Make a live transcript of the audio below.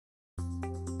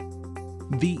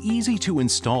The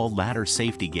easy-to-install ladder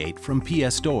safety gate from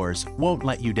PS Doors won't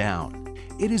let you down.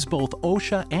 It is both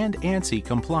OSHA and ANSI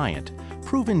compliant,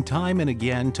 proven time and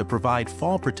again to provide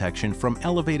fall protection from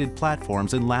elevated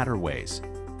platforms and ladderways.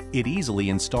 It easily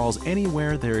installs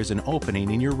anywhere there is an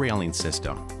opening in your railing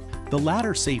system. The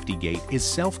ladder safety gate is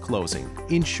self-closing,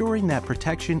 ensuring that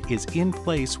protection is in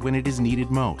place when it is needed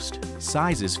most.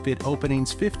 Sizes fit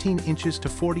openings 15 inches to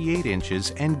 48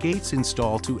 inches and gates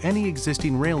install to any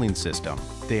existing railing system.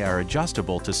 They are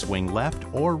adjustable to swing left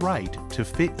or right to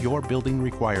fit your building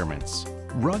requirements.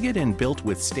 Rugged and built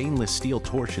with stainless steel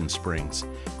torsion springs,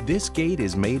 this gate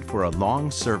is made for a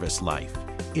long service life.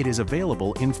 It is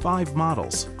available in 5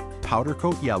 models: powder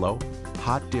coat yellow,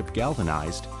 hot dip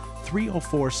galvanized,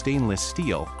 304 stainless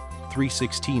steel,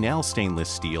 316L stainless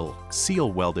steel,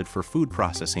 seal welded for food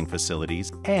processing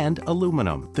facilities, and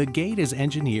aluminum. The gate is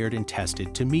engineered and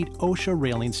tested to meet OSHA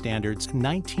railing standards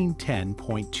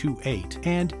 1910.28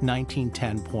 and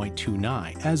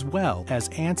 1910.29, as well as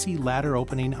ANSI ladder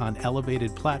opening on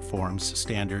elevated platforms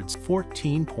standards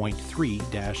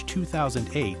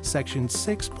 14.3-2008, section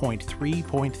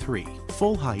 6.3.3.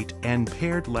 Full height and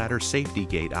paired ladder safety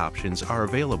gate options are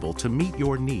available to meet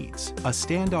your needs. A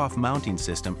standoff mounting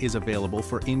system is available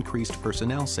for increased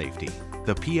personnel safety.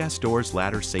 The PS Doors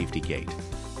Ladder Safety Gate.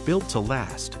 Built to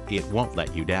last, it won't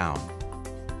let you down.